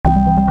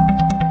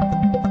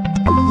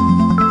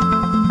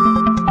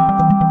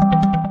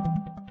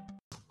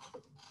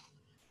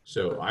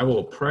So I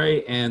will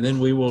pray, and then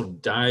we will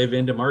dive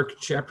into Mark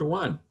chapter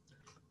 1.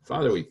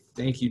 Father, we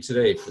thank you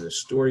today for the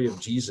story of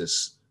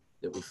Jesus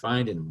that we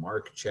find in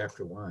Mark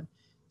chapter 1.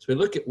 So we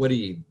look at what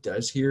he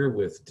does here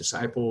with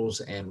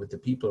disciples and with the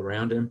people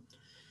around him.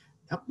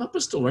 Help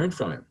us to learn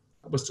from him.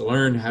 Help us to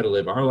learn how to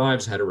live our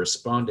lives, how to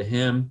respond to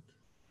him,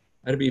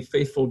 how to be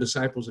faithful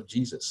disciples of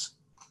Jesus.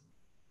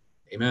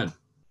 Amen.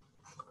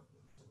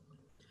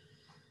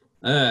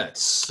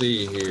 Let's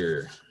see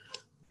here.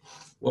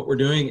 What we're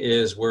doing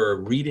is we're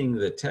reading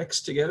the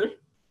text together.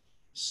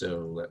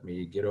 So let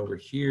me get over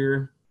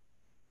here.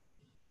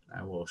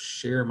 I will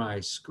share my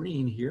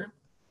screen here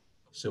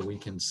so we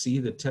can see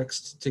the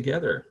text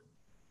together.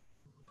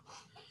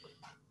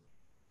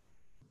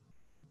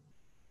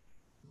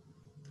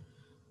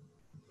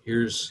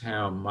 Here's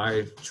how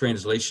my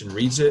translation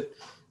reads it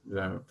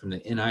from the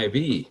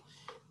NIV.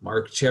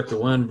 Mark chapter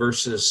 1,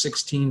 verses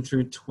 16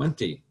 through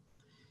 20.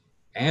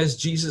 As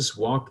Jesus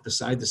walked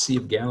beside the Sea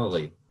of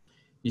Galilee,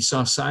 he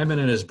saw Simon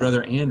and his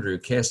brother Andrew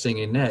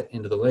casting a net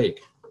into the lake,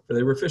 for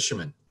they were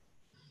fishermen.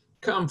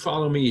 "Come,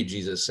 follow me,"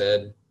 Jesus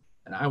said,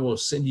 "and I will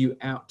send you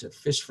out to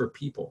fish for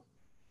people."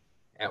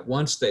 At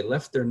once they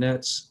left their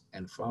nets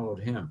and followed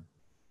him.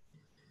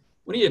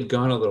 When he had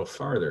gone a little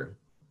farther,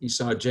 he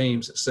saw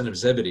James, son of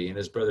Zebedee, and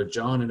his brother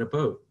John in a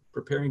boat,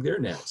 preparing their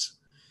nets.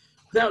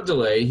 Without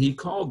delay, he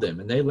called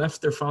them, and they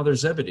left their father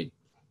Zebedee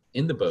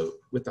in the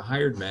boat with the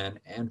hired man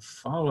and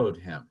followed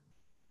him.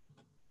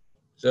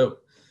 So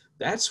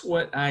that's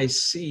what I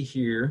see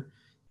here.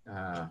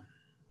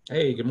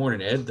 Hey, good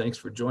morning, Ed. Thanks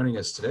for joining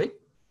us today.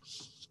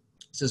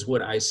 This is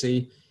what I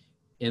see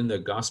in the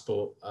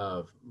Gospel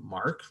of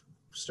Mark,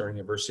 starting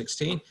at verse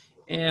 16.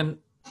 And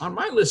on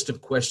my list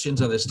of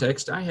questions on this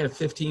text, I have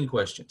 15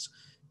 questions.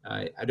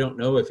 I don't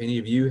know if any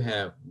of you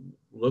have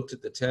looked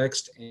at the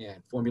text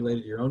and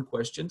formulated your own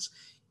questions.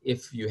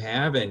 If you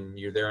have and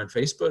you're there on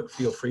Facebook,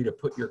 feel free to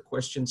put your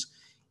questions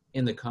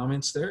in the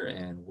comments there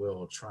and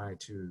we'll try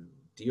to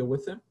deal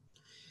with them.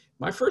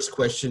 My first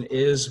question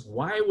is,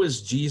 why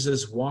was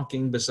Jesus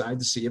walking beside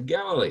the Sea of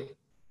Galilee?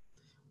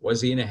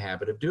 Was he in a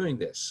habit of doing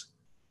this?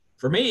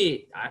 For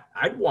me,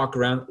 I'd walk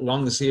around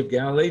along the Sea of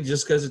Galilee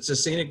just because it's a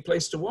scenic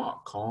place to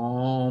walk.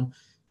 Calm,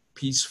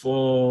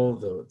 peaceful,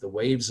 the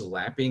waves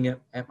lapping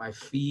at my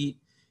feet.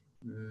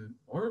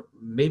 Or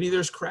maybe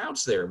there's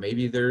crowds there.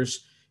 Maybe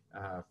there's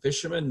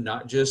fishermen,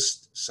 not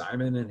just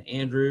Simon and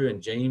Andrew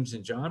and James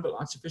and John, but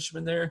lots of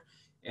fishermen there.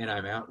 And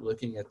I'm out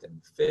looking at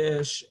them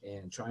fish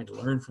and trying to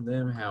learn from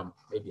them how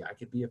maybe I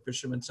could be a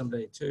fisherman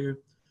someday too.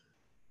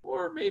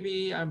 Or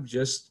maybe I'm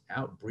just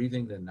out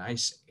breathing the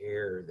nice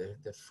air,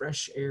 the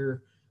fresh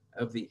air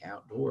of the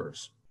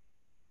outdoors.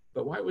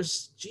 But why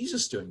was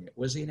Jesus doing it?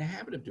 Was he in a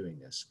habit of doing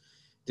this?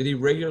 Did he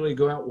regularly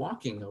go out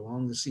walking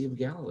along the Sea of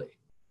Galilee?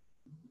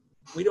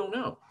 We don't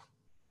know,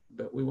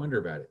 but we wonder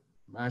about it.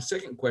 My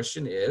second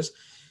question is,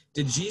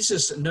 did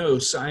Jesus know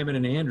Simon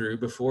and Andrew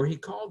before he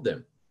called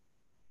them?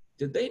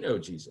 Did they know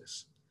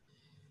Jesus?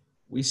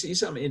 We see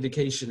some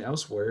indication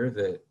elsewhere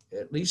that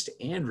at least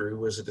Andrew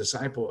was a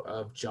disciple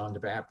of John the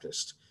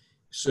Baptist.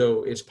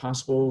 So it's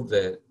possible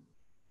that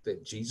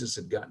Jesus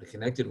had gotten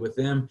connected with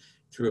them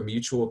through a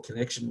mutual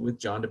connection with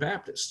John the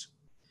Baptist.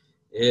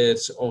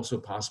 It's also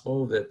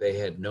possible that they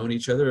had known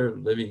each other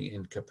living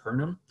in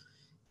Capernaum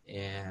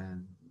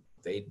and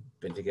they'd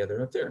been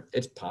together up there.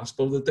 It's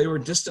possible that they were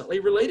distantly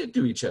related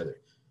to each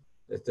other,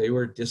 that they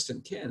were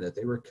distant kin, that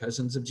they were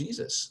cousins of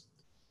Jesus.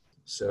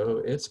 So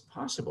it's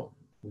possible.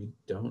 We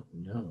don't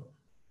know.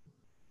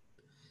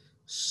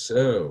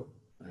 So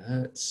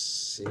let's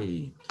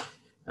see.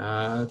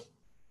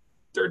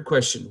 Third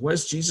question,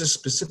 was Jesus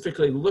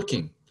specifically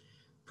looking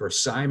for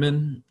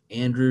Simon,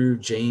 Andrew,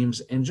 James,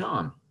 and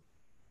John?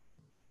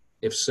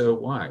 If so,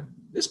 why?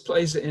 This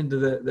plays into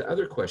the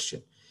other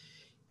question.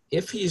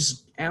 If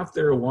he's out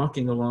there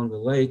walking along the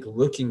lake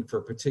looking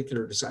for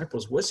particular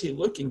disciples, was he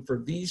looking for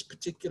these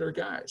particular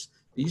guys,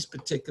 these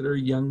particular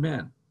young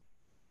men?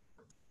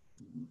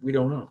 We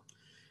don't know.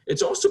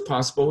 It's also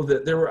possible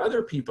that there were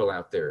other people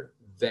out there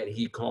that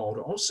he called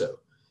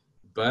also,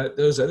 but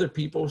those other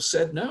people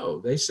said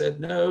no. They said,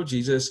 "No,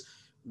 Jesus,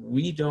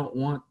 we don't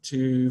want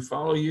to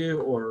follow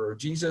you," or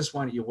 "Jesus,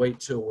 why don't you wait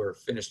till we're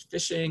finished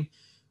fishing?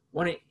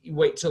 Why don't you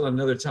wait till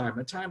another time,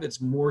 a time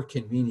that's more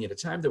convenient, a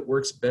time that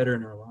works better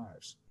in our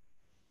lives?"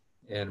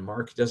 And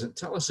Mark doesn't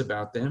tell us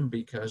about them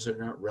because they're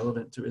not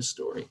relevant to his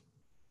story.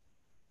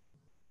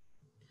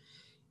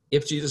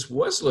 If Jesus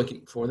was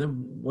looking for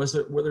them,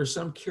 were there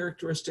some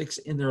characteristics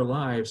in their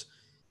lives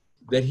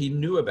that he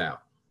knew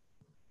about,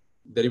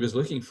 that he was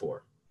looking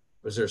for?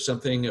 Was there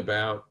something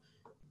about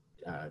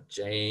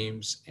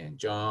James and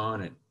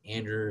John and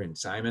Andrew and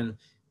Simon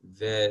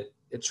that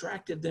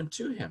attracted them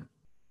to him?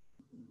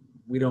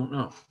 We don't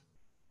know.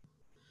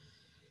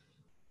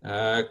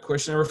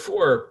 Question number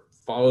 4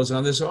 follows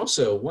on this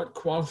also. What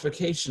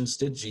qualifications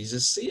did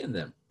Jesus see in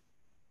them?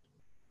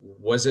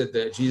 Was it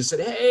that Jesus said,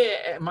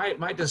 "Hey,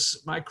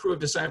 my crew of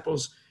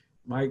disciples,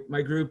 my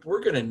group,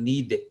 we're going to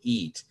need to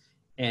eat.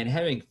 And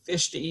having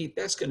fish to eat,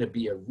 that's going to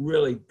be a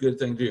really good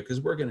thing to do because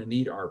we're going to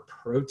need our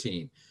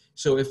protein.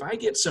 So if I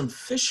get some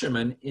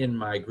fishermen in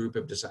my group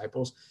of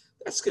disciples,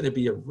 that's going to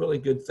be a really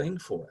good thing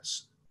for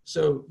us.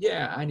 So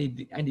yeah, I need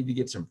to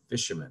get some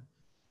fishermen.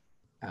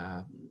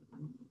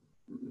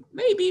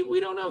 Maybe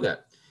we don't know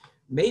that.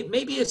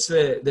 Maybe it's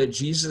that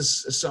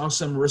Jesus saw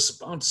some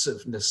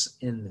responsiveness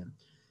in them,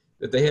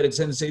 that they had a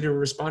tendency to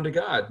respond to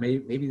God.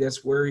 Maybe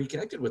that's where he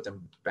connected with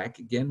them back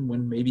again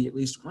when maybe at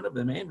least one of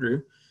them,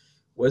 Andrew,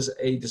 was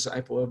a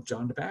disciple of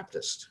John the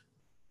Baptist.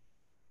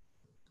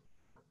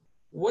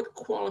 What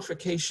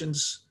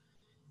qualifications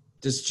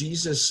does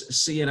Jesus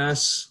see in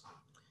us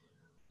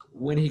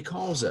when he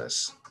calls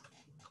us?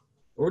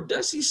 Or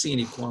does he see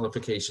any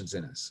qualifications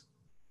in us?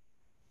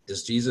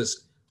 Does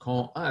Jesus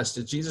call us?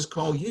 Did Jesus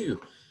call you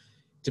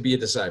to be a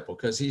disciple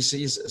because he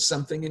sees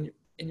something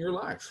in your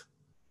life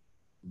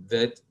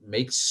that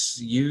makes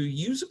you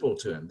usable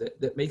to him,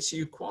 that makes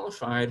you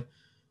qualified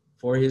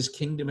for his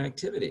kingdom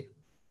activity?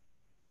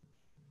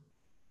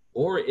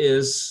 Or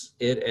is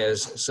it,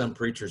 as some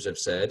preachers have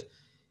said,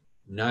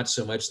 not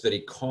so much that he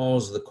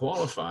calls the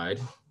qualified,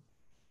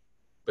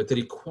 but that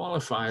he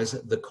qualifies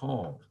the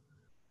called?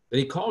 That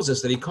he calls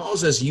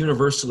us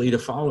universally to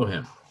follow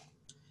him.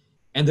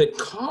 And that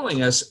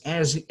calling us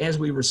as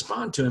we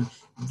respond to him,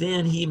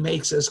 then he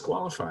makes us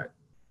qualified.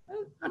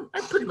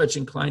 I'm pretty much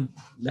inclined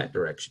in that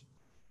direction.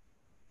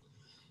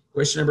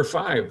 Question number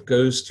 5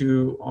 goes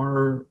to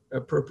our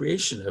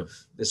appropriation of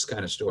this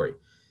kind of story.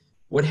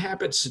 What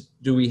habits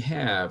do we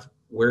have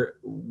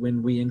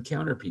when we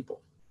encounter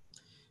people?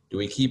 Do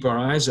we keep our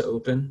eyes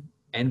open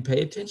and pay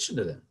attention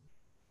to them?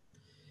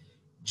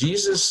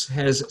 Jesus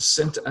has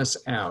sent us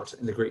out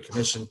in the Great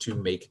Commission to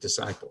make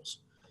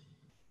disciples,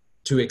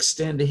 to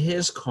extend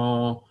his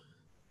call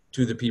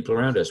to the people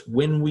around us.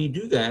 When we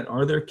do that,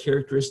 are there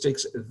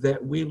characteristics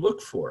that we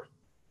look for?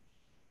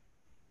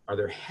 Are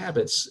there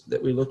habits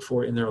that we look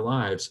for in their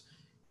lives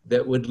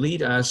that would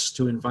lead us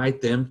to invite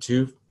them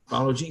to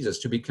follow Jesus,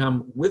 to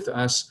become with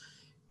us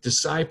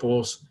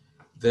disciples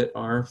that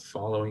are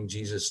following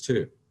Jesus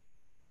too?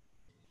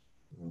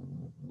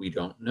 We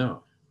don't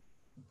know.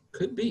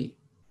 Could be.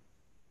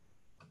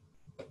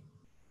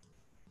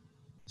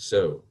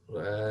 So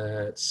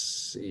let's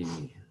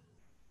see.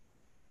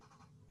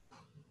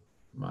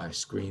 My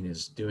screen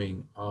is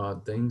doing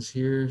odd things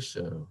here,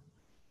 so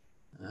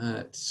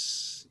let's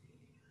see.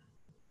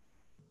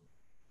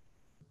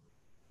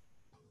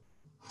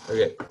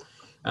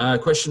 Okay.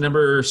 Question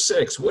number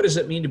 6. What does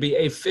it mean to be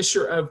a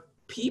fisher of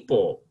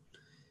people?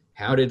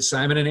 How did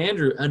Simon and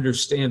Andrew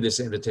understand this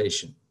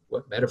invitation?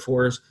 What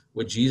metaphors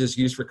would Jesus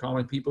use for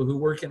calling people who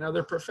work in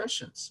other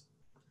professions?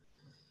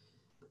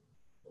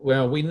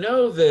 Well, we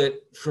know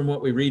that from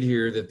what we read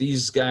here that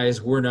these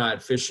guys were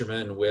not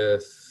fishermen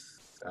with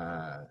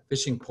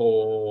fishing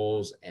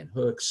poles and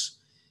hooks.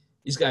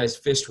 These guys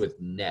fished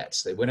with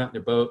nets. They went out in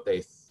their boat,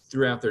 they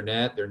threw out their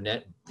net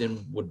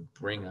then would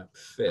bring up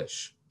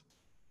fish.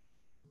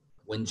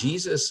 When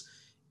Jesus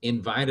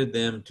invited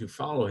them to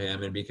follow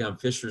him and become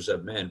fishers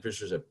of men,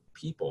 fishers of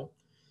people,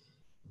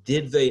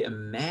 did they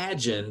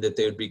imagine that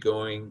they would be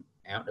going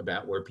out and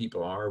about where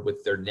people are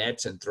with their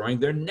nets and throwing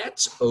their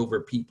nets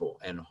over people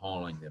and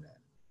hauling them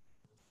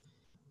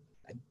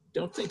in? I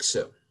don't think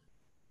so.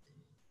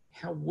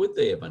 How would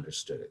they have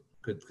understood it?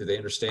 Could they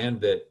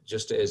understand that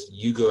just as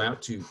you go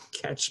out to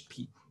catch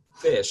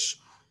fish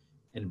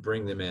and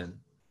bring them in,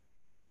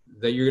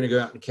 that you're going to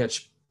go out and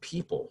catch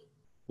people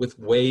with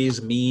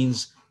ways,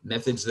 means,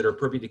 methods that are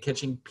appropriate to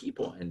catching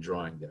people and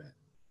drawing them in?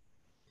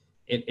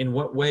 In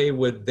what way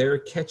would their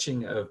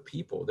catching of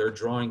people, their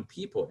drawing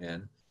people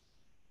in,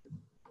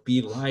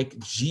 be like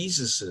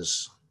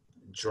Jesus's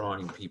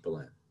drawing people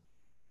in?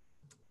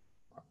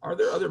 Are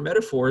there other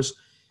metaphors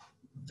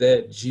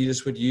that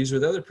Jesus would use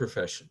with other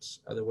professions,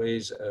 other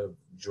ways of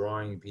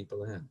drawing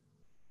people in?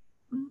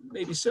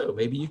 Maybe so.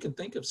 Maybe you can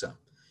think of some.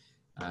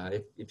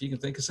 If you can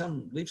think of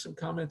some, leave some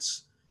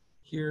comments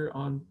here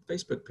on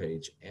Facebook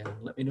page and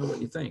let me know what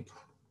you think.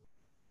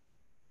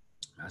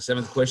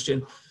 7th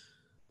question,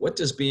 what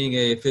does being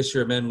a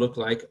fisher of men look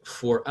like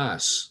for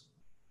us?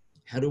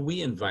 How do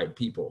we invite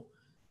people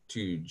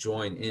to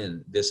join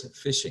in this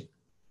fishing?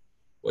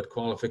 What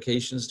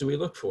qualifications do we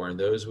look for in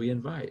those we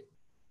invite?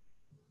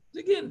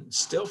 Again,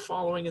 still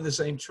following in the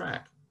same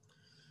track.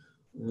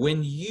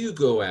 When you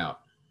go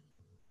out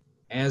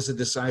as a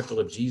disciple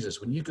of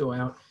Jesus, when you go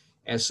out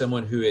as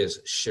someone who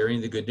is sharing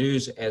the good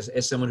news, as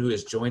someone who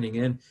is joining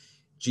in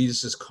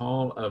Jesus's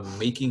call of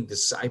making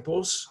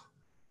disciples,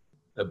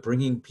 of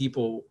bringing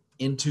people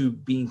into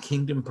being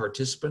kingdom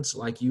participants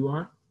like you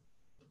are,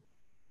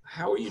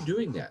 how are you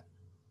doing that?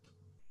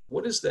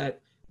 What does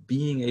that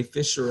being a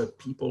fisher of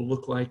people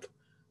look like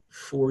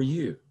for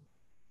you?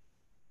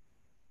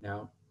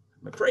 Now,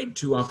 I'm afraid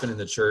too often in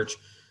the church,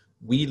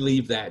 we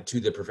leave that to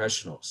the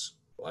professionals.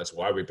 Well, that's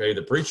why we pay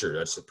the preacher.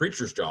 That's the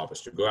preacher's job,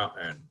 is to go out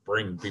and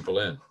bring people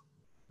in.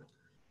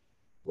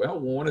 Well,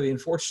 one of the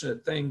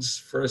unfortunate things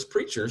for us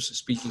preachers,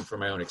 speaking from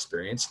my own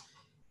experience,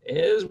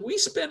 is we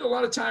spend a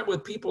lot of time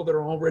with people that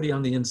are already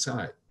on the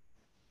inside.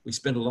 We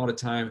spend a lot of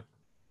time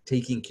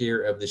taking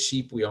care of the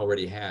sheep we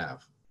already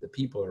have, the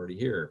people already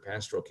here.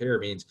 Pastoral care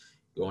means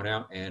going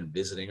out and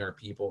visiting our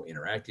people,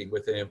 interacting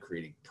with them,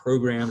 creating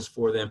programs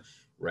for them,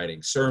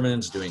 writing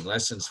sermons, doing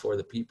lessons for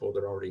the people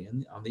that are already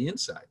on the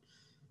inside.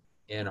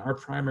 And our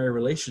primary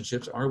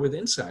relationships are with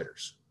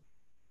insiders.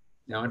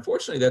 Now,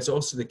 unfortunately, that's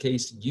also the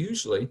case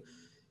usually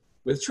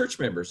with church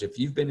members. If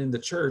you've been in the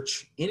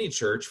church, any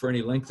church, for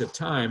any length of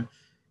time,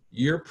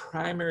 your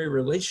primary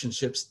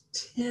relationships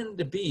tend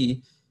to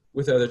be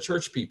with other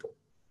church people.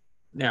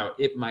 Now,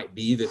 it might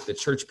be that the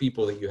church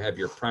people that you have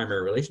your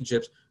primary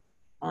relationships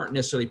aren't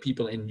necessarily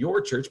people in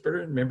your church, but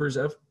are members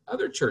of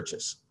other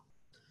churches.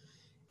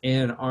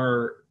 And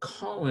our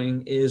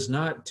calling is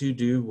not to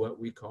do what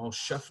we call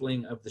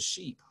shuffling of the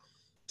sheep,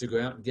 to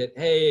go out and get,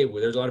 hey,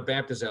 well, there's a lot of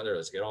Baptists out there.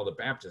 Let's get all the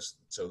Baptists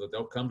so that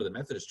they'll come to the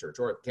Methodist church.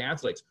 Or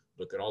Catholics,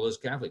 look at all those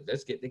Catholics.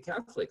 Let's get the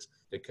Catholics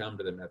to come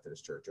to the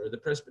Methodist church, or the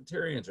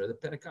Presbyterians, or the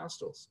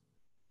Pentecostals.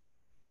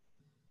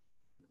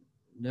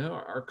 No,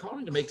 our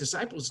calling to make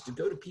disciples is to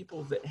go to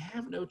people that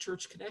have no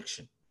church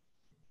connection,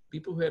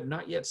 people who have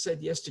not yet said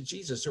yes to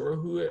Jesus, or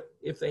who,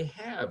 if they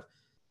have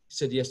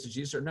said yes to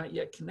Jesus, are not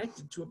yet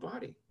connected to a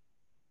body.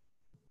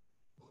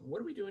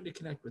 What are we doing to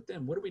connect with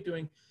them? What are we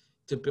doing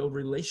to build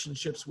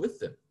relationships with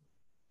them,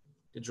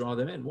 to draw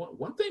them in?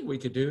 One thing we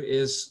could do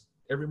is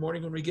every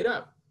morning when we get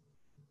up,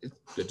 it's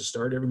good to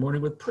start every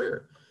morning with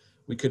prayer.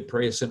 We could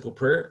pray a simple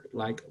prayer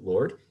like,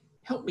 Lord,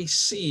 help me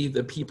see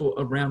the people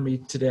around me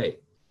today.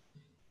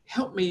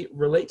 Help me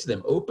relate to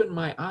them. Open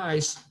my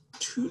eyes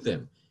to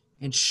them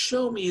and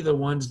show me the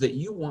ones that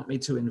you want me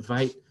to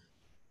invite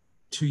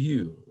to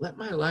you. Let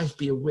my life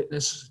be a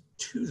witness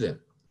to them,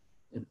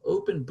 an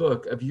open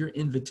book of your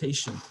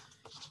invitation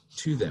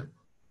to them.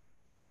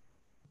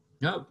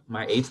 Now,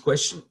 my 8th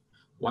question,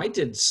 why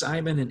did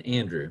Simon and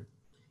Andrew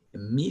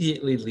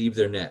immediately leave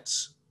their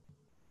nets?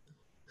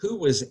 Who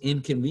was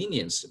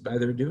inconvenienced by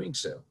their doing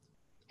so?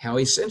 How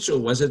essential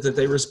was it that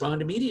they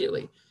respond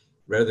immediately,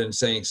 rather than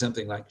saying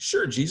something like,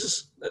 sure,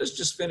 Jesus, let us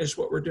just finish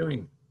what we're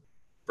doing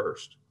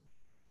first?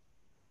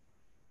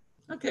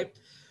 Okay,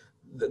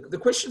 the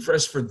question for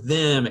us for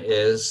them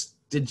is,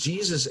 did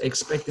Jesus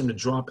expect them to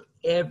drop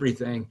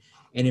everything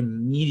and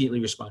immediately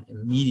respond,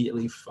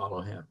 immediately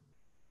follow him?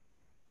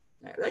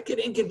 That could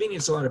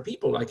inconvenience a lot of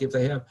people, like if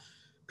they have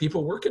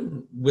people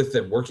working with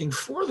them, working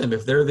for them,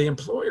 if they're the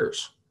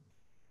employers,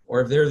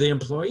 or if they're the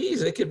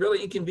employees, it could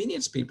really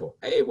inconvenience people.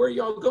 Hey, where are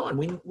y'all going?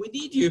 We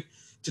need you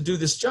to do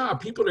this job.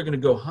 People are going to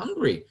go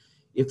hungry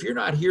if you're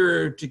not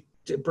here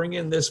to bring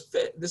in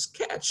this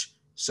catch,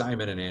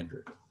 Simon and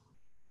Andrew.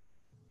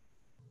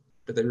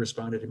 But they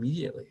responded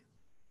immediately.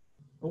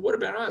 Well, what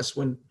about us?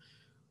 When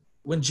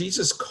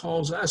Jesus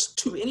calls us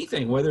to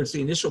anything, whether it's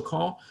the initial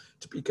call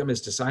to become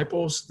his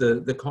disciples,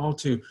 the call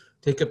to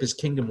take up his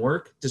kingdom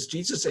work, does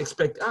Jesus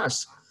expect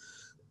us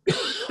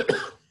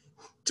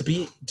to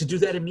do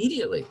that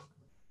immediately?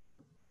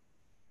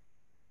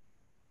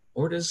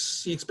 Or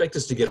does he expect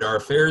us to get our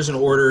affairs in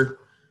order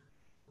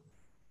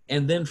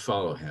and then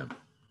follow him?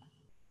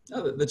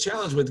 Now, the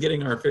challenge with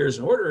getting our affairs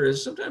in order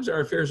is sometimes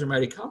our affairs are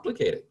mighty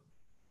complicated.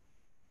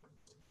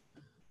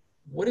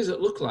 What does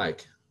it look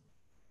like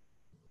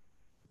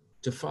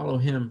to follow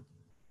him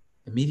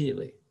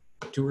immediately,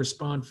 to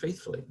respond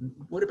faithfully?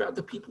 What about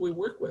the people we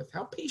work with?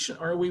 How patient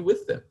are we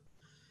with them?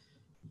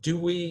 Do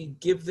we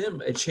give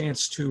them a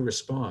chance to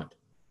respond,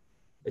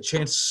 a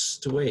chance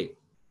to wait?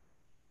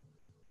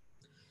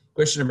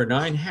 Question number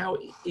 9, how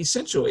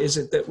essential is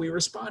it that we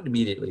respond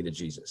immediately to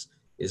Jesus?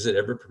 Is it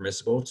ever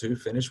permissible to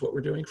finish what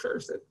we're doing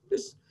first?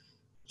 This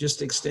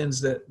just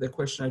extends the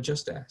question I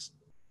just asked.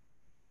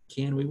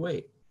 Can we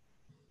wait?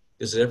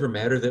 Does it ever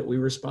matter that we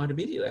respond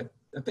immediately?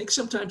 I think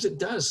sometimes it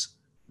does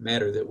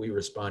matter that we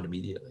respond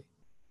immediately,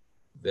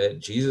 that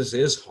Jesus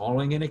is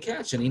hauling in a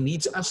catch and he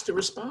needs us to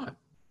respond.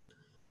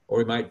 Or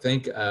we might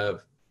think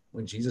of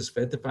when Jesus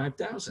fed the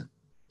 5,000.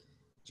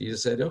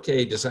 Jesus said,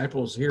 okay,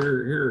 disciples,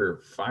 here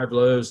are 5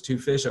 loaves, 2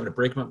 fish. I'm going to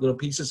break them up little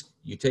pieces.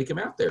 You take them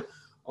out there.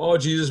 Oh,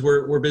 Jesus,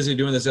 we're busy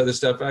doing this other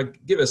stuff.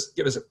 Give us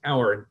an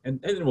hour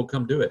and then we'll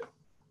come do it.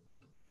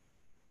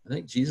 I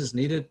think Jesus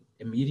needed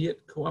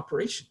immediate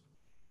cooperation.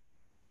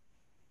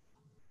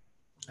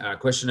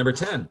 Question number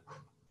 10.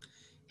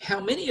 How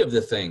many of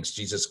the things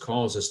Jesus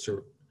calls us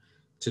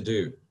to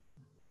do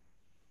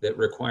that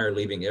require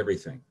leaving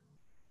everything?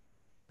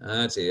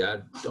 Let's see, I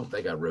don't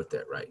think I wrote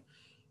that right.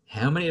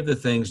 How many of the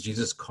things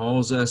Jesus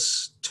calls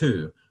us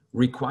to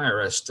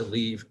require us to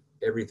leave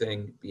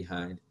everything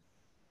behind?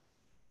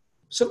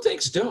 Some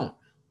things don't.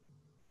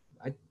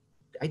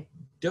 I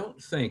don't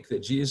think that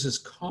Jesus'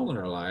 call in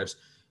our lives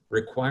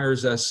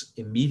requires us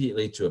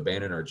immediately to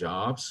abandon our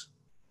jobs,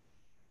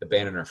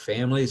 abandon our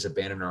families,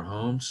 abandon our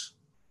homes,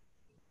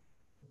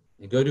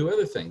 and go do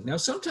other things. Now,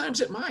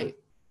 sometimes it might.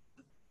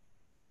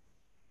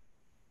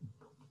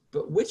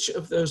 But which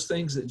of those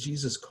things that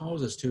Jesus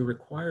calls us to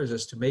requires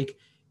us to make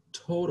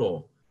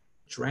total,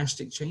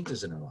 drastic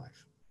changes in our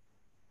life?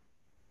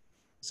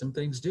 Some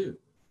things do.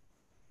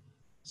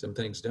 Some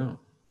things don't.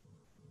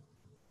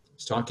 I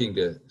was talking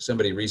to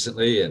somebody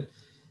recently, and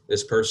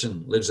this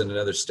person lives in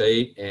another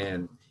state,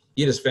 and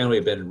he and his family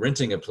have been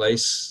renting a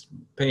place,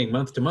 paying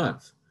month to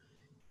month.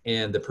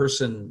 And the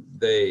person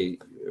they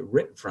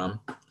rent from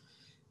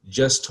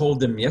just told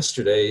them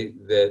yesterday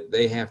that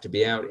they have to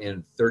be out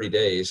in 30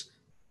 days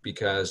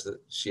because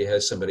she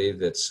has somebody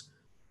that's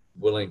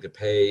willing to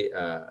pay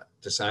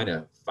to sign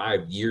a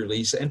 5-year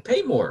lease and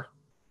pay more.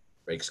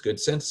 Makes good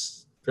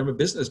sense from a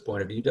business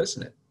point of view,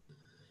 doesn't it?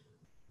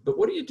 But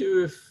what do you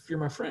do if you're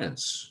my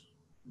friends?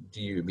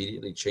 Do you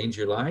immediately change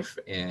your life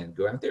and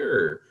go out there,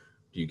 or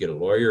do you get a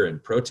lawyer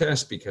and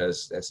protest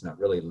because that's not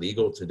really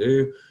legal to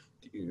do?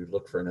 Do you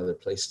look for another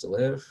place to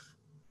live?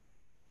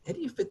 How do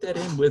you fit that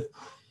in with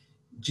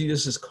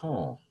Jesus'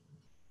 call?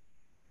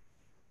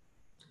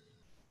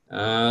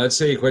 Let's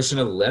see, question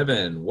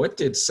 11. What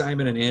did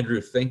Simon and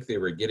Andrew think they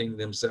were getting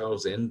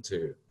themselves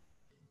into?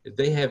 Did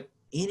they have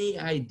any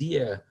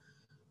idea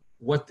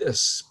what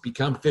this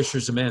become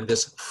fishers of men,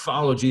 this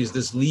follow Jesus,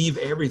 this leave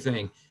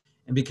everything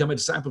and become a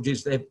disciple of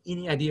Jesus? Did they have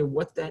any idea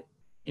what that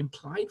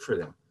implied for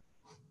them,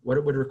 what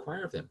it would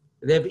require of them?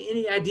 Did they have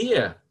any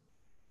idea,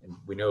 and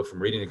we know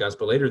from reading the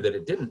gospel later that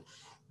it didn't,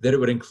 that it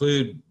would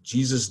include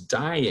Jesus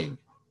dying,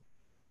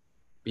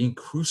 being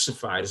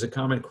crucified as a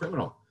common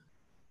criminal?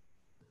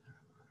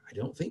 I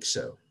don't think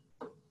so.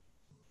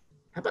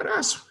 How about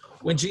us?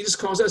 When Jesus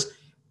calls us,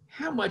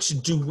 how much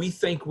do we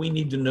think we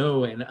need to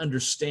know and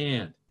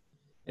understand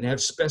and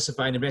have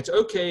specified in advance?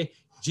 Okay,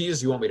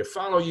 Jesus, you want me to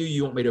follow you?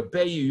 You want me to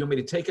obey you? You want me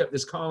to take up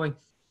this calling?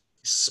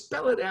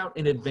 Spell it out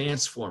in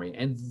advance for me,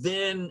 and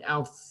then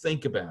I'll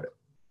think about it.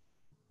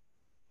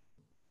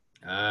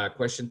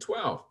 Question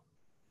 12.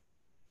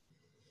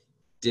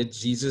 Did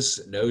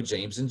Jesus know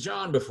James and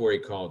John before he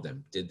called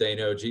them? Did they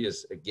know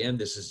Jesus? Again,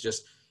 this is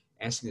just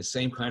asking the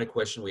same kind of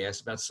question we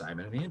asked about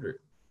Simon and Andrew.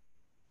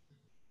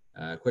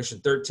 Question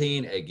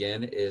 13,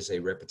 again, is a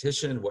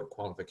repetition. What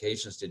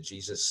qualifications did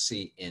Jesus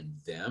see in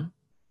them?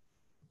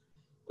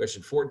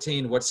 Question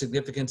 14, what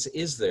significance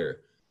is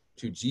there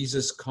to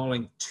Jesus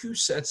calling 2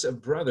 sets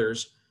of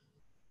brothers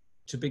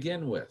to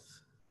begin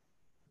with?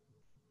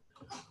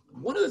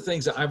 One of the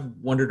things that I've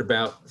wondered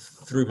about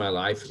through my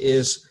life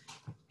is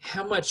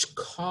how much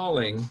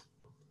calling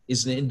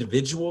is an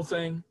individual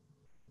thing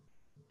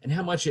and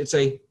how much it's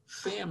a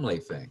family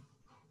thing.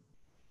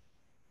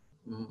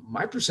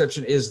 My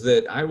perception is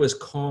that I was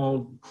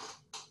called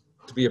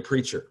to be a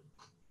preacher,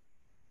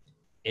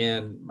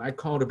 and my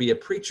call to be a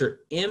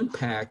preacher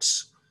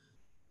impacts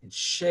and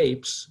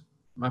shapes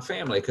my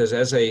family, because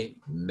as a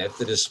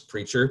Methodist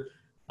preacher,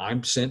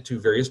 I'm sent to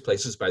various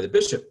places by the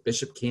bishop.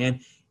 Bishop can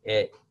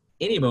at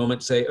any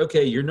moment say,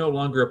 okay, you're no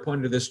longer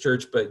appointed to this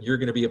church, but you're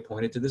going to be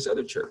appointed to this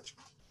other church.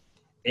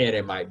 And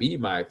it might be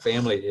my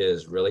family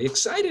is really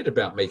excited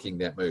about making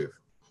that move.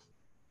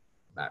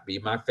 Might be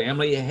my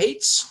family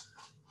hates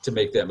to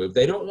make that move.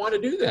 They don't want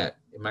to do that.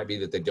 It might be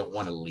that they don't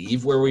want to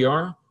leave where we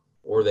are,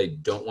 or they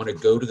don't want to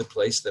go to the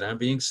place that I'm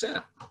being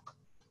sent.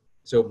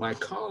 So my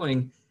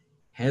calling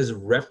has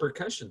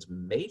repercussions,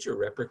 major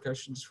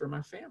repercussions for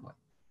my family.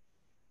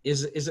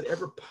 Is it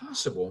ever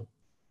possible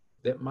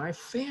that my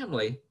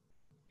family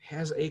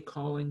has a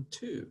calling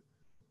too?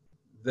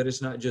 That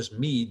it's not just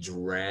me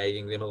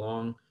dragging them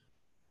along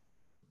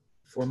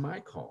for my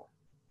call?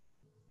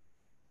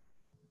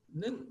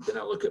 And then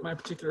I look at my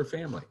particular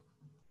family.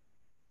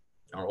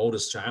 Our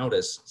oldest child,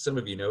 as some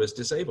of you know, is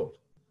disabled.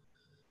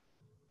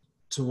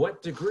 To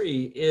what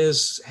degree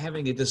is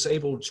having a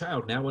disabled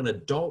child, now an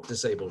adult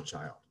disabled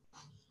child,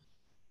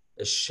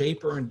 a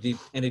shaper and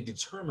a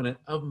determinant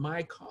of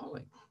my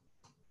calling?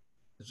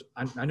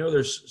 I know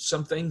there's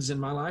some things in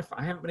my life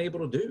I haven't been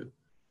able to do,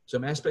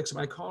 some aspects of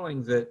my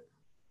calling that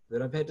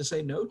I've had to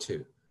say no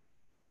to,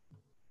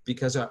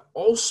 because I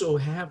also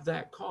have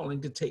that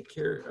calling to take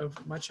care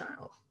of my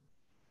child,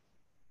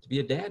 to be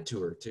a dad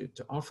to her,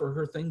 to offer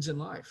her things in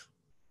life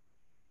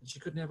that she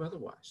couldn't have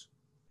otherwise.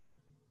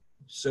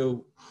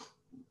 So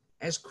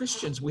as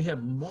Christians, we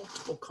have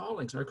multiple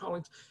callings, and our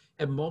callings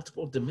have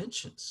multiple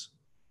dimensions.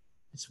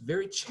 It's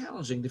very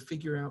challenging to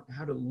figure out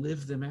how to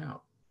live them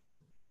out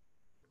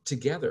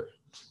together.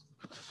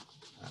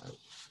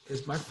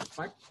 Because my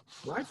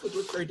life would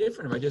look very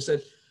different if I just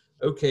said,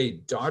 okay,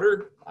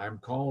 daughter, I'm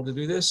called to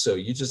do this, so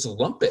you just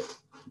lump it.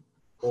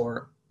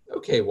 Or,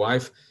 okay,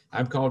 wife,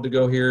 I'm called to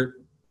go here,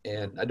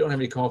 and I don't have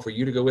any call for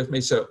you to go with me,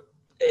 so,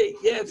 hey,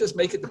 yeah, just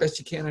make it the best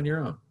you can on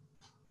your own.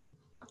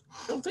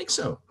 I don't think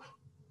so.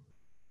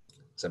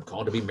 So I'm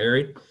called to be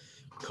married,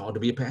 called to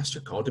be a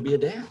pastor, called to be a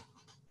dad.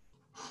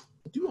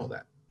 I do all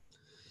that.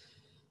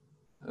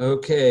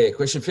 Okay,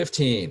 question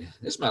 15.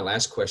 This is my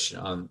last question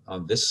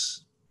on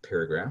this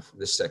paragraph,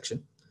 this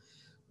section.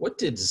 What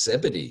did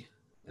Zebedee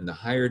and the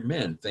hired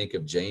men think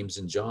of James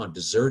and John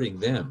deserting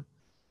them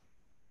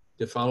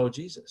to follow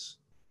Jesus?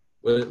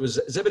 Well,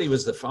 Zebedee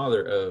was the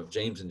father of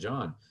James and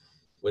John.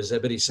 Was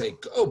Zebedee say,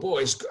 go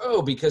boys,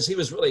 go, because he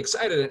was really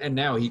excited, and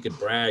now he could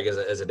brag as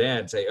a dad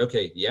and say,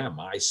 okay, yeah,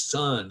 my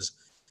sons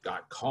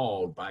got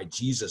called by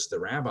Jesus the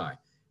rabbi.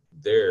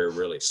 They're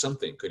really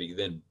something. Could he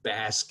then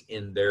bask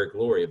in their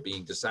glory of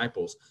being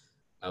disciples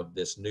of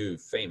this new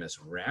famous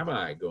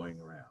rabbi going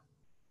around?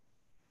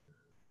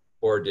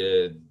 Or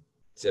did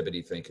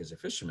Zebedee think as a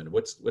fisherman,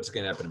 what's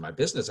going to happen in my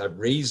business? I've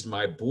raised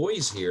my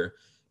boys here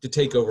to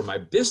take over my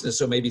business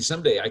so maybe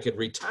someday I could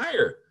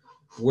retire.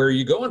 Where are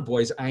you going,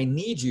 boys? I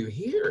need you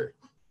here.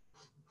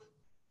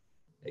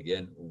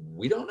 Again,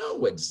 we don't know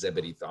what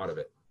Zebedee thought of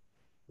it.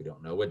 We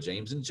don't know what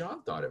James and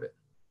John thought of it.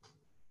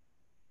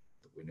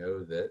 But we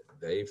know that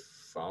they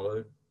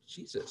followed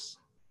Jesus.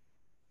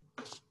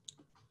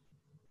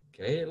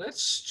 Okay,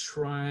 let's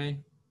try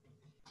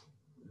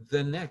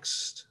the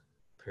next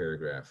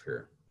paragraph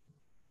here.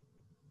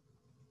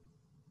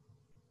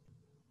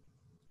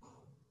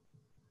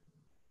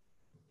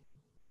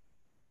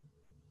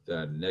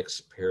 The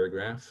next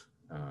paragraph.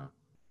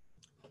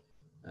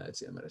 Let's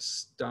see, I'm going to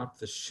stop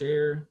the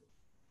share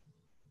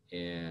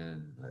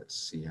and let's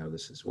see how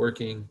this is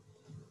working.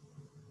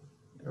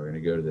 And we're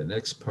going to go to the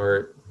next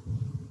part.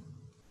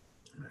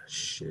 I'm going to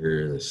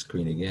share the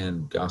screen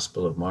again.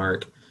 Gospel of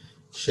Mark.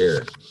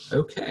 Share.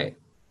 Okay.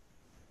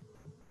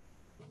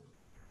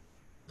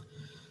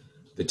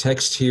 The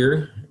text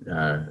here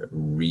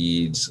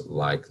reads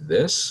like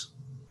this.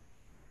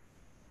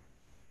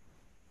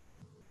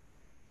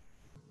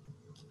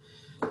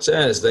 It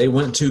says, they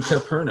went to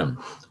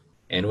Capernaum,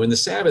 and when the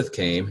Sabbath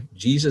came,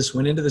 Jesus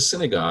went into the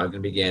synagogue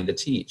and began to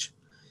teach.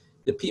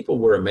 The people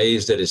were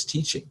amazed at his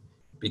teaching,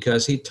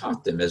 because he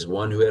taught them as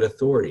one who had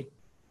authority,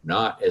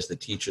 not as the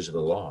teachers of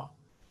the law.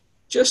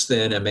 Just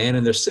then, a man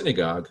in their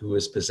synagogue who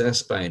was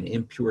possessed by an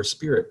impure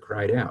spirit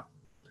cried out,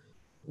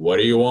 "What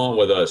do you want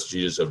with us,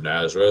 Jesus of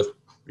Nazareth?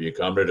 Have you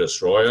come to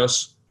destroy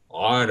us?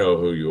 I know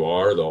who you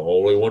are, the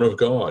Holy One of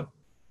God."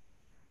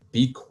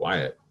 "Be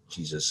quiet,"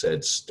 Jesus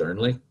said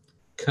sternly.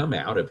 "Come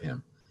out of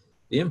him."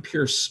 The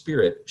impure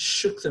spirit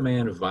shook the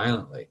man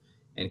violently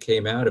and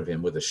came out of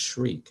him with a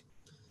shriek.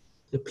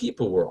 The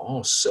people were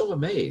all so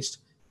amazed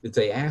that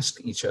they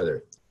asked each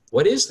other,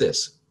 "What is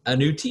this? A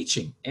new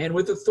teaching, and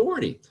with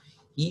authority.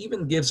 He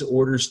even gives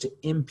orders to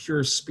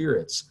impure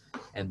spirits,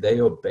 and they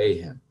obey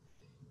him."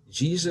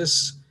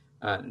 Jesus'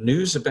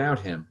 news about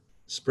him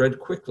spread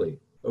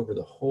quickly over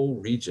the whole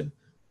region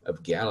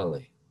of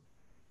Galilee.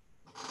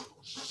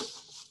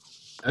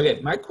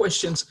 Okay, my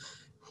questions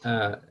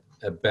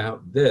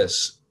about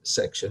this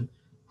section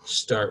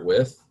start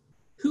with,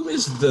 who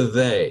is the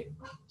they? It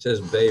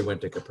says they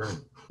went to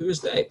Capernaum. Who is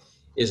they?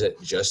 Is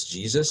it just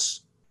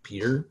Jesus,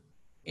 Peter,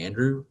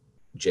 Andrew,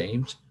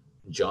 James,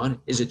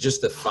 John? Is it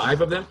just the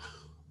five of them?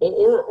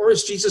 Or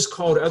has Jesus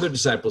called other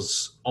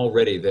disciples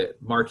already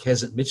that Mark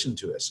hasn't mentioned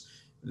to us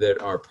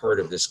that are part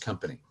of this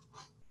company?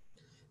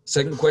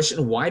 Second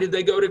question, why did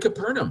they go to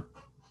Capernaum?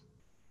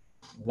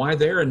 Why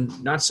there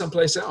and not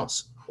someplace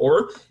else?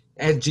 Or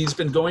had Jesus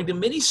been going to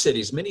many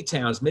cities, many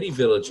towns, many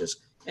villages,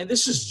 and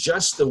this is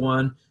just the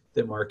one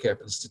that Mark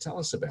happens to tell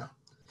us about?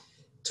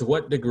 To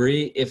what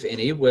degree, if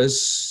any,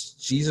 was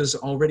Jesus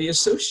already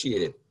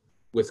associated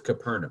with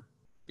Capernaum?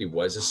 He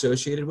was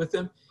associated with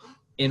them.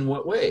 In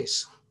what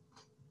ways?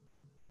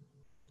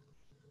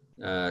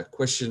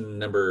 Question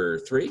number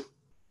 3,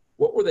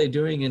 what were they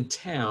doing in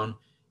town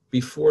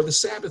before the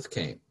Sabbath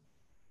came?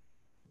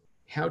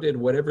 How did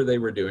whatever they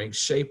were doing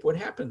shape what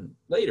happened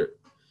later?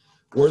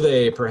 Were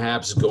they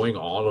perhaps going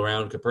all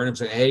around Capernaum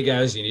saying, "Hey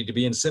guys, you need to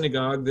be in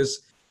synagogue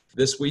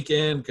this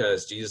weekend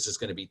because Jesus is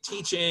going to be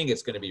teaching.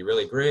 It's going to be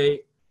really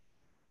great"?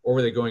 Or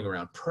were they going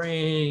around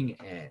praying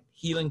and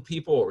healing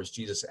people? Or was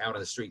Jesus out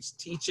on the streets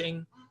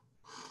teaching?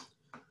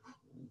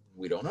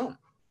 We don't know.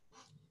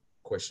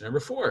 Question number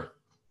 4.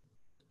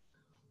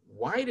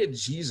 Why did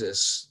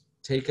Jesus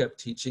take up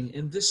teaching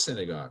in this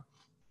synagogue?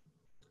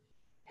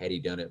 Had he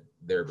done it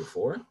there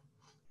before?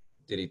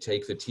 Did he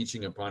take the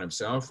teaching upon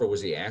himself, or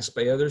was he asked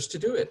by others to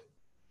do it?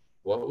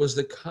 What was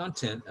the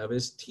content of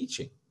his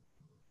teaching?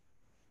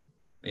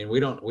 And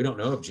we don't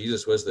know if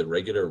Jesus was the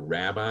regular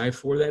rabbi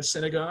for that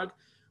synagogue.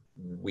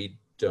 We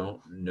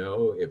don't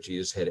know if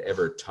Jesus had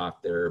ever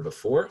taught there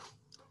before.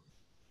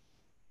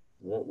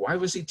 Why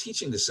was he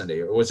teaching this Sunday?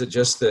 Or was it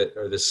just that,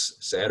 or this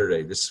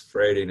Saturday, this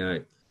Friday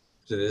night,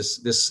 so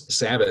this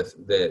Sabbath,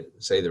 that,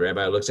 say, the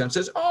rabbi looks out and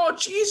says, "Oh,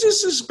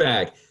 Jesus is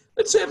back.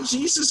 Let's have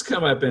Jesus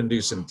come up and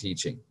do some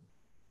teaching."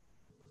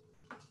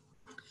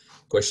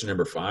 Question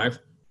number 5,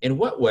 in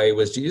what way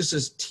was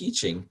Jesus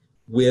teaching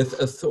with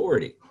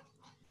authority?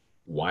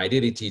 Why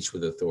did he teach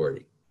with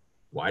authority?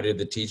 Why did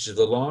the teachers of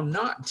the law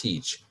not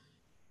teach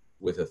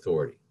with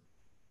authority?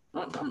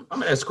 I'm going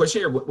to ask a question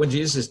here. When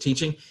Jesus is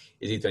teaching,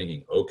 is he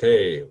thinking,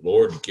 "Okay,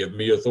 Lord, give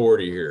me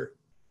authority here"?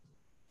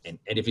 And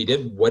if he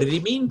did, what did he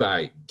mean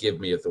by "give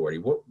me authority"?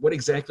 What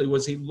exactly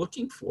was he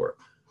looking for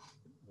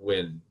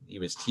when he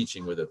was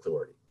teaching with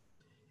authority?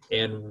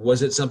 And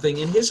was it something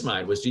in his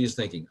mind? Was Jesus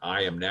thinking,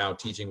 "I am now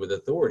teaching with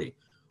authority"?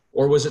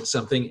 Or was it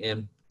something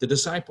in the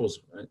disciples'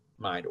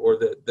 mind, or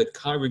the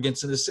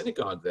congregants in the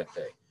synagogue that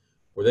day?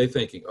 Were they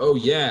thinking, "Oh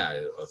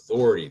yeah,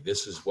 authority,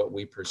 this is what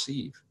we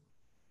perceive"?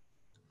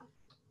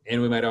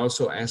 And we might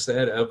also ask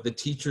that of the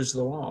teachers of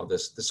the law, the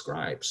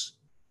scribes.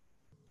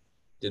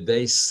 Did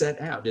they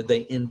set out, did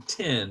they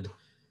intend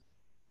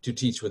to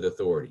teach with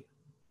authority?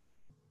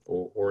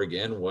 Or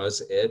again,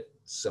 was it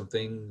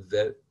something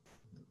that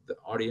the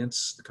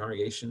audience, the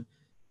congregation,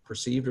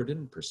 perceived or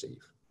didn't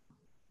perceive?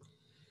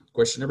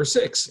 Question number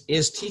 6,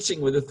 is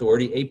teaching with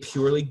authority a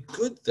purely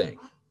good thing?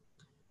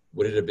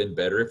 Would it have been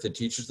better if the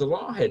teachers of the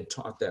law had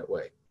taught that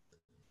way?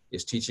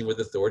 Is teaching with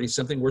authority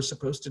something we're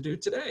supposed to do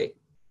today?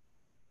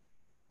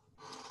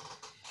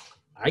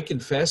 I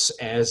confess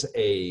as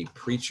a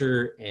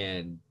preacher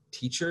and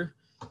teacher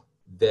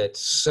that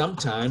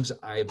sometimes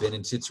I've been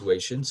in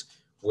situations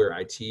where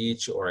I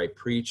teach or I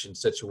preach in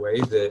such a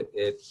way that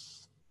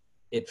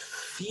it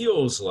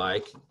feels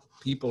like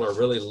people are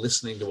really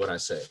listening to what I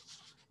say,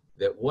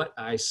 that what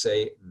I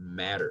say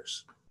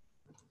matters.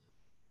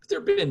 But there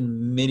have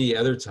been many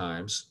other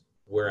times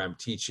where I'm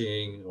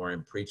teaching or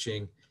I'm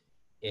preaching,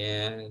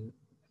 and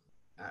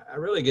I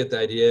really get the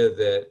idea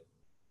that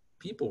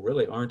people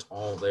really aren't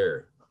all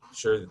there.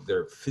 Sure,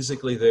 they're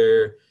physically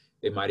there.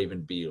 They might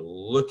even be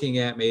looking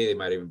at me. They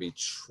might even be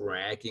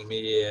tracking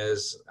me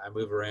as I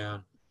move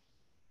around,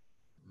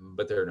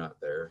 but they're not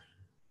there.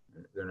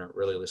 They're not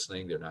really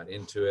listening. They're not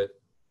into it.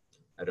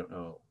 I don't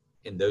know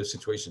in those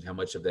situations how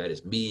much of that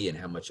is me and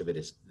how much of it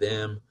is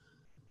them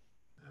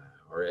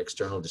or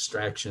external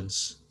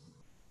distractions.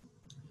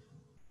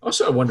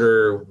 Also, I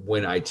wonder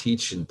when I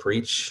teach and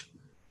preach,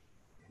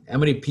 how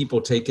many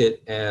people take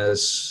it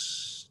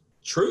as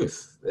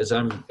truth, as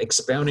I'm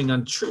expounding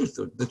on truth,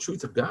 the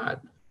truth of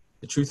God,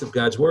 the truth of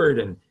God's word,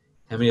 and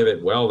how many of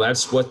it, well,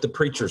 that's what the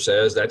preacher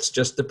says, that's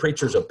just the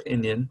preacher's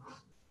opinion,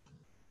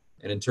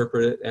 and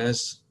interpret it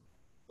as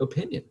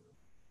opinion.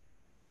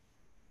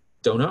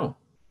 Don't know.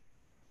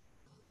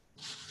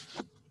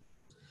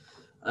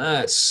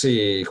 Let's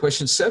see,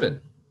 question 7.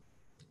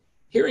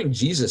 Hearing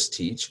Jesus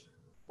teach,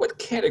 what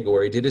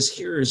category did his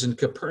hearers in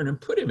Capernaum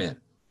put him in?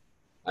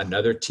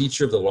 Another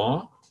teacher of the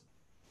law,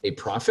 a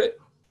prophet,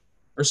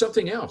 or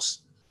something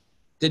else?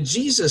 Did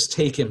Jesus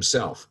take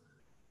himself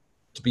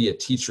to be a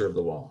teacher of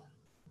the law?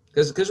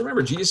 Because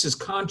remember, Jesus is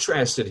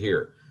contrasted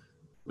here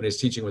when he's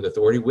teaching with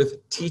authority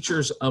with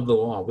teachers of the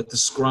law, with the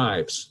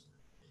scribes.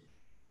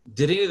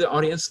 Did any of the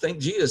audience think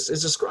Jesus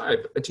is a scribe,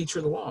 a teacher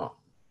of the law?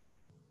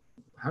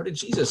 How did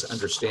Jesus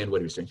understand what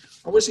he was doing?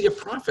 Or was he a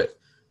prophet,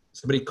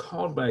 somebody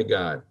called by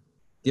God,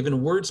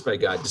 given words by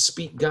God to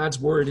speak God's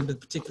word into the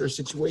particular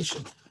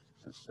situation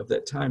of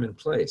that time and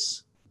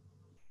place?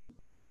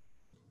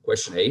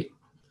 Question 8.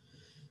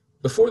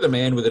 Before the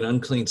man with an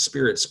unclean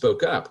spirit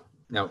spoke up.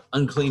 Now,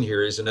 unclean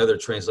here is another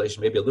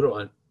translation, maybe a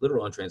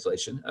literal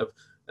translation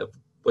of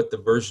what the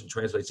version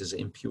translates as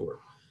impure.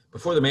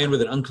 Before the man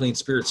with an unclean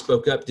spirit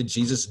spoke up, did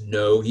Jesus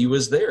know he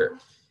was there?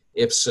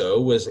 If so,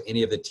 was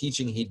any of the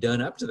teaching he'd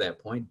done up to that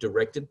point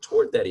directed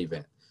toward that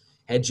event?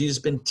 Had Jesus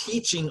been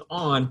teaching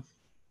on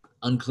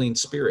unclean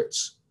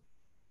spirits,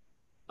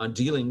 on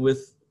dealing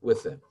with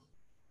them?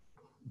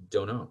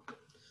 Don't know.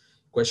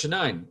 Question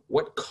 9,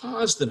 what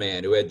caused the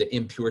man who had the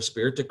impure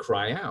spirit to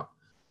cry out?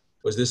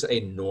 Was this a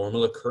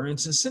normal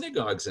occurrence in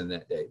synagogues in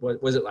that day?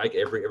 Was it like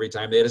every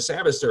time they had a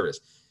Sabbath service?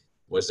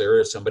 Was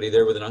there somebody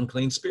there with an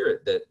unclean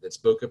spirit that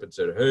spoke up and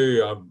said, hey,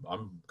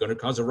 I'm going to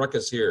cause a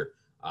ruckus here.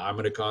 I'm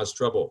going to cause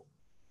trouble,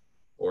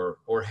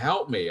 or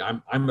help me.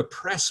 I'm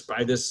oppressed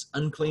by this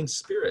unclean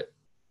spirit.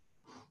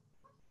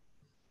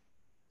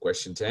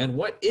 Question 10,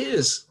 what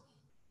is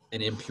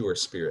an impure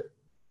spirit?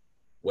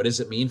 What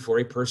does it mean for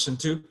a person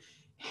to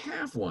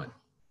have one?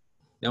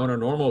 Now, in our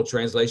normal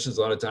translations,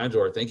 a lot of times,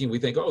 or our thinking, we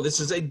think, oh,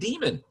 this is a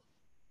demon.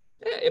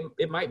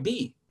 It might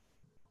be.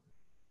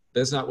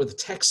 That's not what the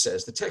text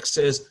says. The text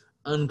says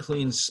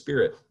unclean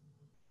spirit.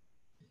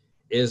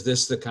 Is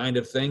this the kind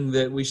of thing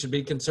that we should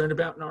be concerned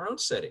about in our own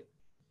setting?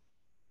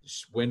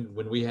 When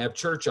we have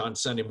church on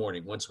Sunday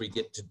morning, once we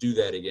get to do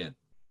that again,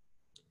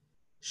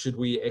 should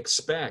we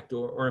expect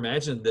or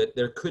imagine that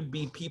there could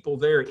be people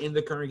there in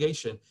the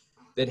congregation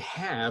that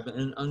have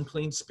an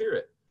unclean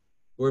spirit,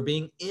 who are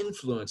being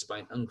influenced by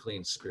an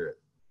unclean spirit?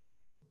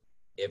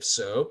 If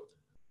so,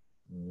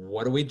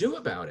 what do we do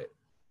about it?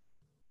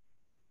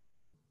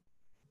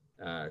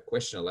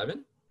 Question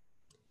 11,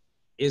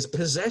 is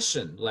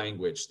possession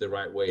language the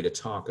right way to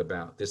talk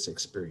about this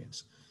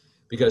experience?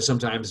 Because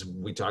sometimes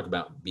we talk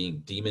about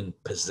being demon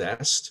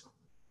possessed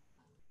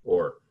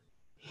or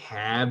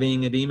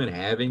having a demon,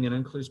 having an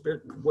unclean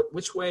spirit.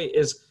 Which way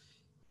is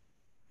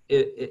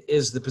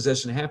the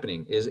possession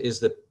happening?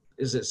 Is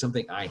it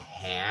something I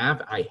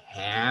have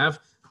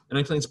an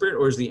unclean spirit,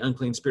 or is the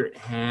unclean spirit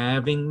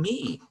having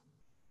me?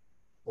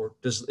 Or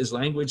is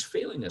language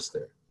failing us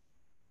there?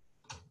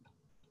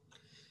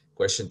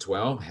 Question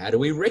 12, how do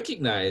we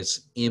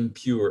recognize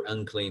impure,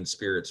 unclean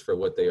spirits for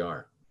what they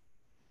are?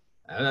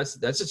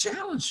 That's a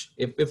challenge.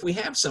 If we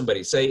have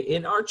somebody, say,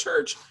 in our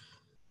church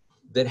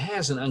that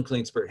has an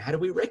unclean spirit, how do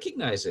we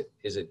recognize it?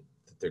 Is it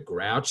that they're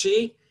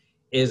grouchy?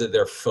 Is it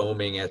they're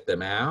foaming at the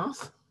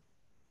mouth?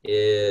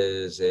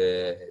 Is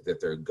it that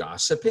they're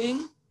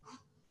gossiping?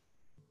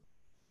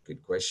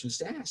 Good questions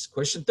to ask.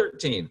 Question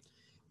 13,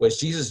 was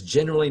Jesus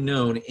generally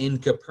known in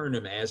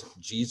Capernaum as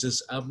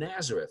Jesus of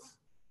Nazareth?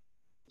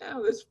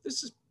 Now, this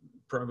is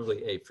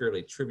probably a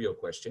fairly trivial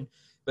question,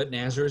 but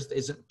Nazareth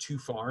isn't too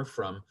far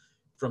from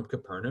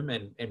Capernaum,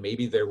 and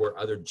maybe there were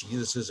other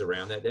Jesuses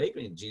around that day. I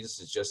mean, Jesus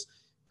is just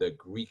the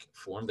Greek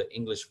form, the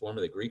English form,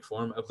 or the Greek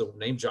form of the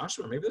name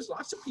Joshua. Maybe there's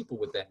lots of people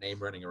with that name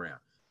running around.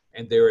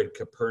 And they're in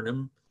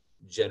Capernaum.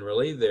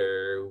 Generally,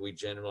 we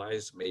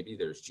generalize, maybe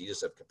there's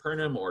Jesus of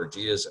Capernaum or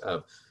Jesus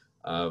of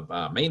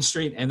Main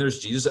Street, and there's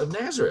Jesus of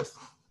Nazareth.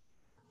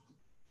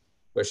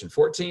 Question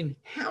 14,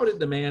 how did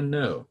the man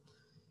know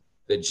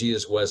that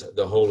Jesus was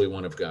the Holy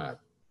One of God?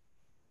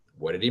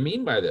 What did he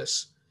mean by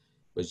this?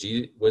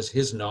 Was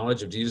his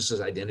knowledge of Jesus'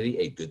 identity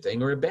a good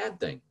thing or a bad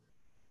thing?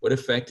 What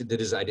effect did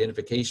his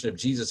identification of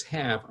Jesus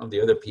have on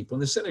the other people in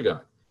the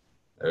synagogue?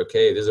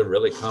 Okay, there's a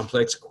really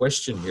complex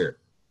question here.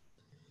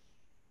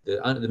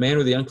 The man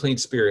with the unclean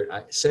spirit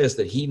says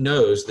that he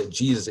knows that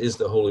Jesus is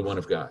the Holy One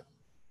of God.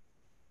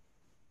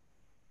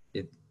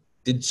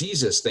 Did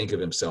Jesus think of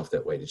himself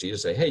that way? Did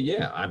Jesus say, hey,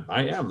 yeah,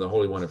 I am the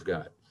Holy One of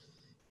God?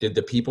 Did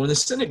the people in the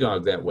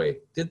synagogue that way?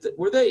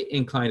 Were they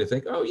inclined to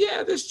think, oh,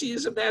 yeah, this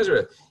Jesus of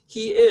Nazareth,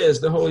 he is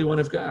the Holy One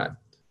of God?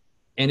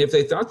 And if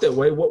they thought that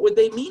way, what would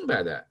they mean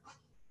by that?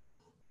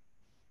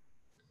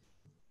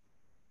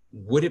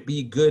 Would it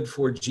be good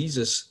for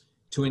Jesus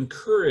to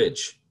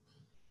encourage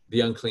the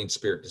unclean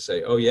spirit to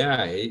say, oh,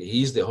 yeah,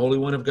 he's the Holy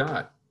One of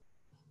God?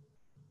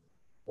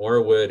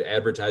 Or would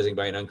advertising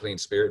by an unclean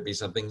spirit be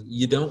something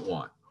you don't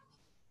want?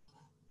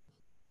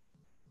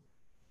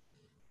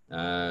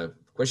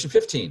 Question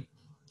 15.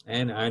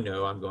 And I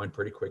know I'm going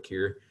pretty quick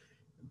here,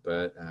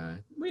 but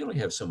we only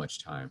have so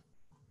much time.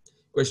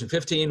 Question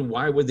 15,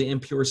 why would the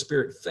impure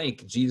spirit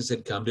think Jesus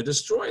had come to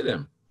destroy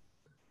them?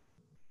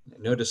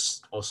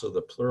 Notice also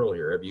the plural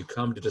here. Have you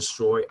come to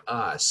destroy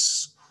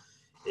us?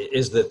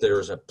 Is that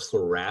there's a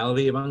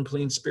plurality of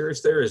unclean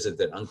spirits there? Is it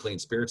that unclean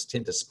spirits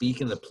tend to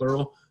speak in the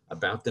plural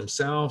about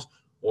themselves?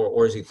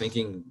 Or is he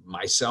thinking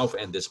myself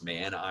and this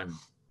man I'm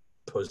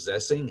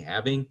possessing,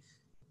 having,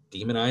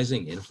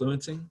 demonizing,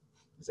 influencing?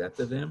 Is that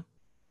the them?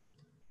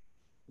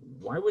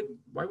 Why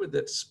would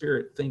that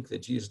spirit think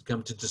that Jesus had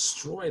come to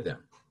destroy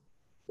them?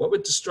 What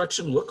would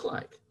destruction look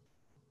like?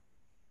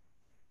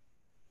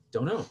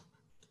 Don't know.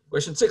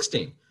 Question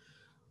 16.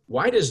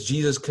 Why does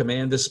Jesus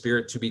command the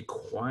spirit to be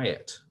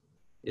quiet?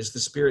 Is the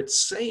spirit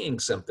saying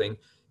something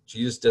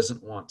Jesus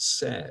doesn't want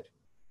said?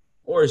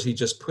 Or is he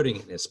just putting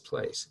it in its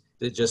place?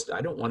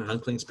 I don't want an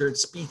unclean spirit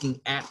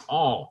speaking at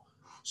all.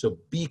 So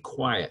be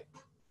quiet.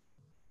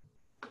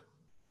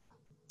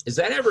 Is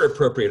that ever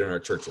appropriate in our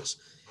churches?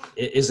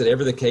 Is it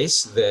ever the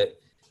case that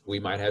we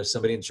might have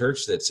somebody in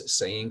church that's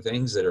saying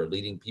things that are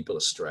leading people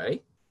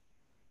astray?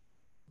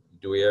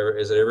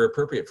 Is it ever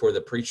appropriate for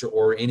the preacher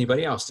or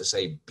anybody else to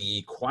say,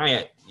 be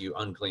quiet, you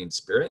unclean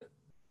spirit?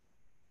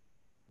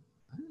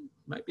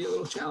 Might be a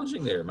little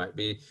challenging there. Might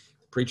be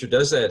the preacher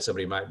does that.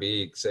 Somebody might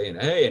be saying,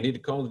 hey, I need to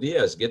call the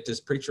Diaz, get this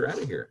preacher out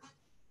of here.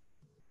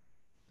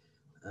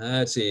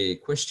 Let's see,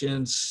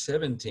 question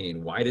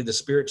 17. Why did the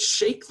spirit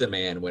shake the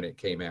man when it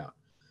came out?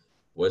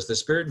 Was the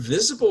spirit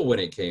visible when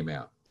it came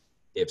out?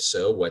 If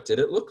so, what did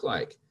it look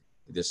like?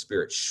 Did the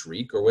spirit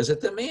shriek, or was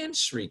it the man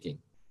shrieking?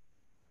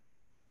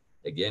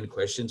 Again,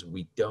 questions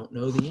we don't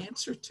know the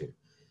answer to.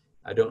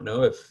 I don't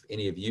know if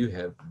any of you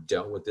have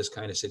dealt with this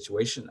kind of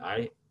situation.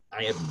 I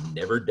have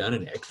never done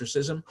an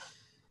exorcism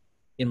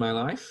in my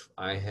life.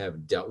 I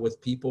have dealt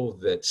with people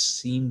that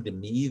seemed to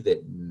me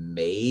that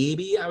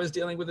maybe I was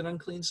dealing with an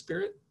unclean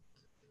spirit.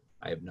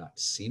 I have not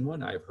seen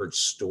one. I've heard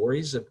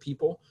stories of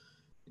people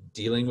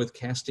dealing with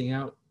casting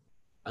out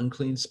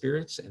unclean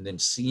spirits and then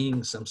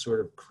seeing some sort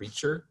of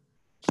creature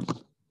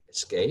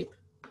escape.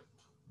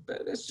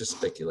 But that's just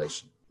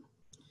speculation.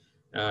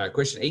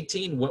 Question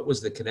 18, what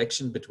was the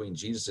connection between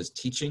Jesus'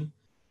 teaching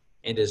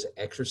and his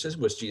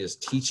exorcism? Was Jesus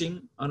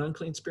teaching on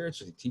unclean spirits?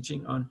 Was he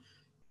teaching on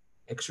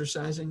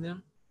exorcising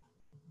them?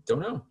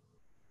 Don't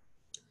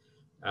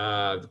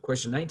know.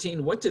 Question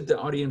 19, what did the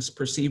audience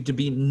perceive to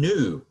be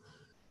new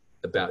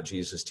about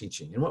Jesus'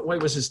 teaching? In what way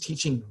was his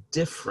teaching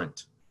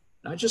different?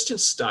 Not just in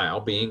style,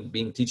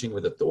 being teaching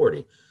with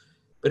authority,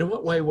 but in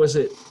what way was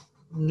it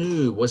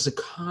new? Was the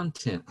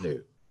content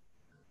new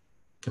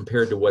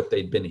compared to what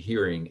they'd been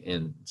hearing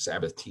in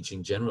Sabbath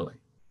teaching generally?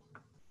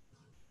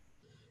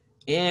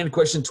 And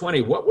question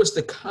 20, what was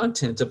the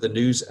content of the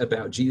news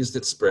about Jesus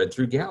that spread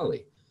through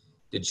Galilee?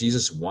 Did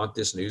Jesus want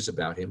this news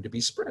about him to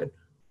be spread?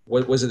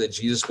 What was it that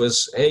Jesus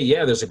was, hey,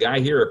 yeah, there's a guy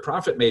here, a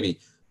prophet maybe,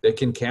 that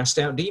can cast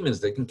out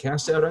demons, that can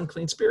cast out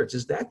unclean spirits?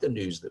 Is that the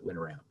news that went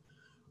around?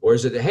 Or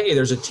is it, hey,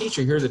 there's a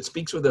teacher here that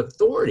speaks with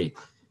authority,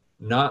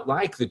 not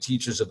like the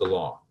teachers of the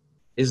law?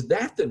 Is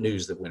that the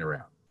news that went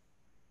around?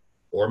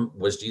 Or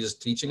was Jesus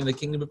teaching in the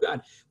kingdom of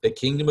God? The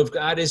kingdom of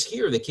God is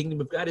here. The kingdom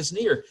of God is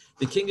near.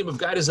 The kingdom of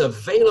God is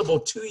available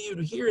to you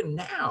here and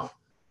now.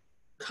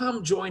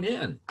 Come join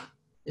in.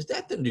 Is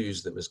that the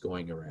news that was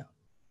going around?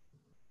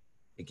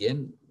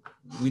 Again,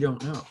 we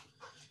don't know.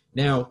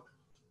 Now,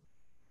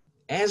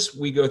 as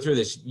we go through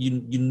this,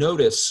 you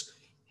notice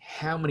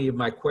how many of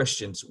my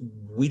questions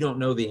we don't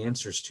know the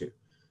answers to.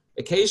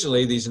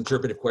 Occasionally, these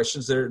interpretive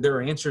questions, there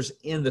are answers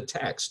in the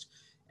text,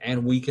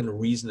 and we can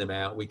reason them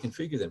out, we can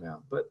figure them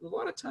out. But a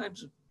lot of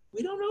times,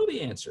 we don't know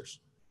the answers.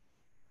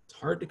 It's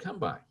hard to come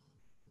by.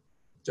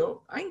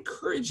 So I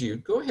encourage you,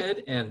 go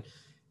ahead and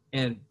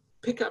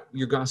pick up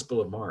your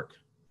Gospel of Mark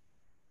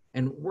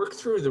and work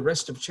through the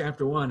rest of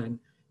chapter 1 and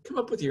come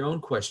up with your own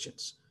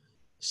questions.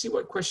 See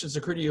what questions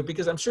occur to you,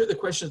 because I'm sure the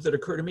questions that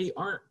occur to me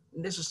aren't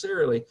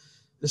necessarily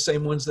the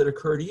same ones that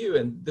occur to you.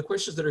 And the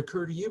questions that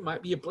occur to you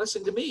might be a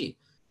blessing to me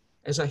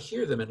as I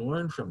hear them and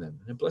learn from them,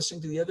 and a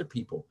blessing to the other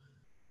people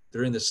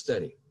during the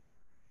study.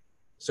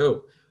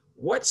 So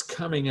what's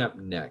coming up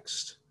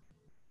next?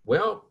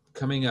 Well,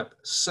 coming up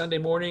Sunday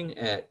morning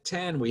at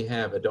 10, we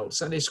have Adult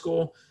Sunday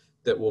School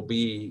that we'll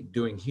be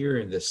doing here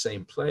in the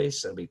same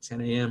place. That'll be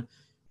 10 a.m.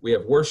 We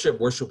have worship.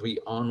 Worship will be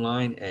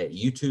online at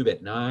YouTube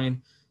at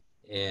 9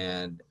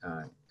 and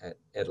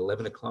at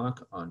 11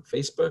 o'clock on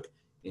Facebook.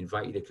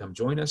 Invite you to come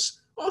join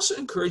us. Also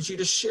encourage you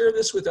to share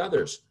this with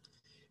others.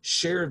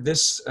 Share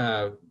this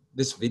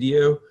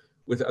video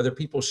with other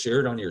people. Share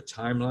it on your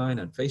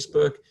timeline on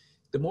Facebook.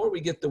 The more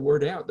we get the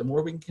word out, the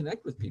more we can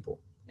connect with people.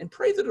 And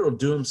pray that it'll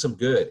do them some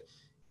good,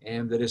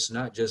 and that it's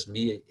not just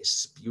me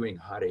spewing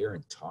hot air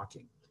and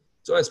talking.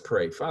 So let's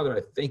pray. Father,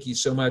 I thank you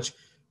so much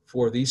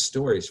for these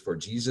stories, for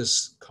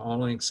Jesus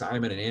calling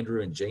Simon and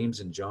Andrew and James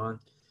and John.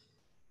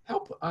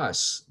 Help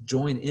us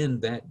join in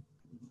that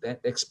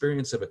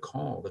experience of a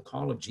call, the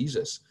call of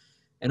Jesus,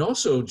 and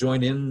also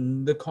join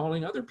in the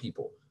calling other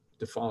people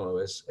to follow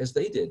as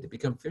they did, to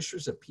become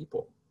fishers of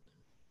people.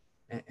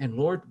 And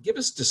Lord, give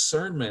us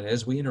discernment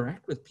as we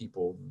interact with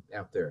people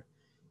out there.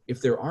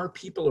 If there are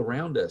people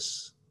around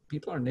us,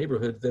 people in our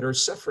neighborhood that are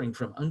suffering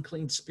from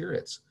unclean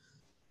spirits,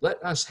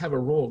 let us have a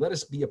role. Let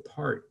us be a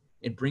part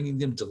in bringing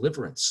them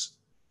deliverance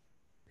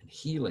and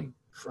healing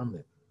from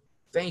them.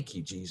 Thank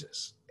you,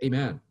 Jesus.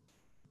 Amen.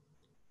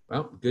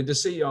 Well, good to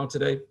see you all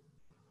today.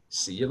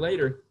 See you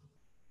later.